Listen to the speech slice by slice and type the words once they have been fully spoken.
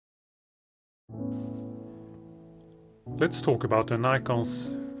Let's talk about the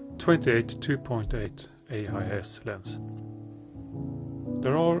Nikon's 28-2.8 AIS lens.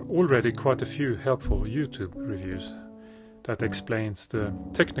 There are already quite a few helpful YouTube reviews that explains the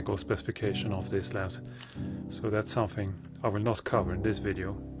technical specification of this lens, so that's something I will not cover in this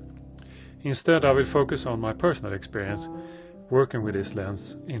video. Instead, I will focus on my personal experience working with this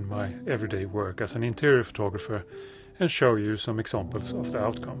lens in my everyday work as an interior photographer and show you some examples of the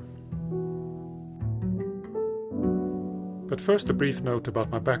outcome. But first, a brief note about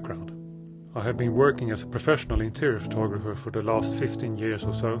my background. I have been working as a professional interior photographer for the last 15 years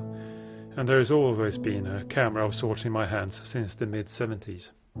or so, and there has always been a camera of sorts in my hands since the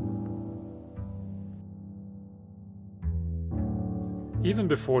mid-70s. Even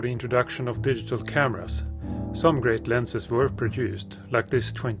before the introduction of digital cameras, some great lenses were produced, like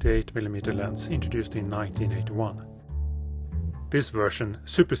this 28mm lens introduced in 1981. This version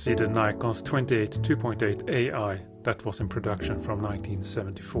superseded Nikon's 28-2.8 AI that was in production from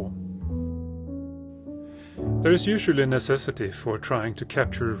 1974. There is usually a necessity for trying to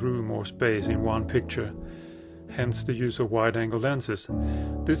capture a room or space in one picture, hence the use of wide-angle lenses.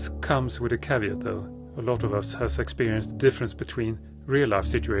 This comes with a caveat though. A lot of us has experienced the difference between real-life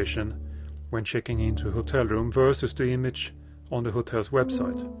situation when checking into a hotel room versus the image on the hotel's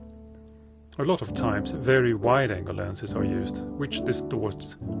website. A lot of times very wide-angle lenses are used, which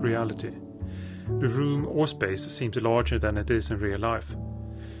distorts reality. The room or space seems larger than it is in real life.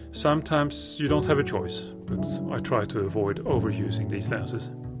 Sometimes you don't have a choice, but I try to avoid overusing these lenses.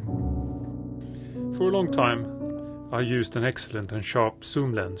 For a long time I used an excellent and sharp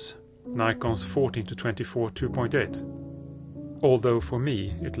zoom lens, Nikon's 14-24 2.8, although for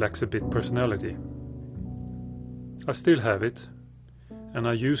me it lacks a bit personality. I still have it, and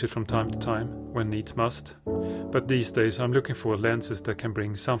I use it from time to time when needs must, but these days I'm looking for lenses that can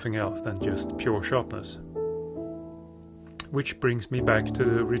bring something else than just pure sharpness. Which brings me back to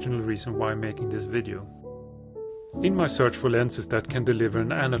the original reason why I'm making this video. In my search for lenses that can deliver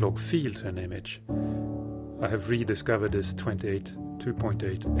an analog feel to an image, I have rediscovered this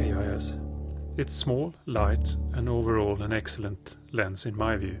 28-2.8 AIS. It's small, light, and overall an excellent lens in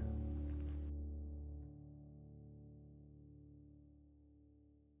my view.